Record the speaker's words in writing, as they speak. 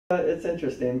It's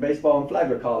interesting. Baseball and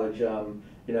Flagler College,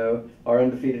 you know, our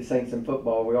undefeated Saints in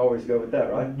football, we always go with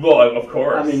that, right? Well, of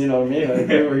course. I mean, you know what I mean? If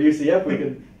we were UCF, we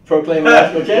could proclaim a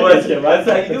national championship, well, that's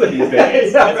how you do it these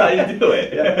days. Yeah, that's how you do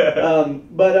it.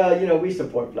 Yeah. You know, we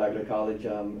support Flagler College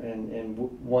and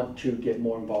want to get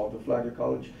more involved with Flagler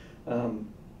College and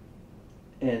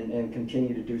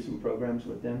continue to do some programs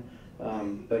with them.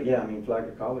 But yeah, I mean,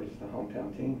 Flagler College is the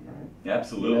hometown team, right?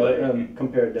 Absolutely. You know,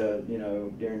 compared to, you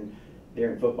know,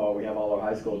 during football, we have all our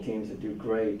high school teams that do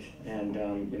great, and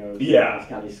you know, yeah, this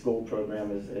county school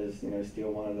program is you know,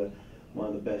 still one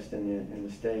of the best in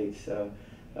the state. So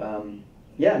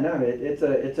yeah, no,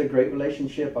 it's a great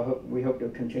relationship. We hope to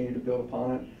continue to build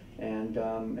upon it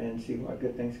and see what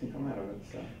good things can come out of it.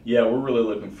 So yeah, we're really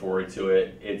looking forward to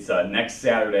it. It's next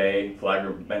Saturday.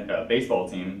 Flagler baseball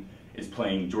team is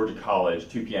playing Georgia College,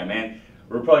 2 p.m. and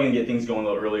we're probably going to get things going a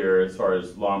little earlier as far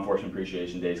as Law Enforcement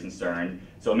Appreciation Day is concerned.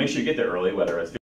 So make sure you get there early, whether it's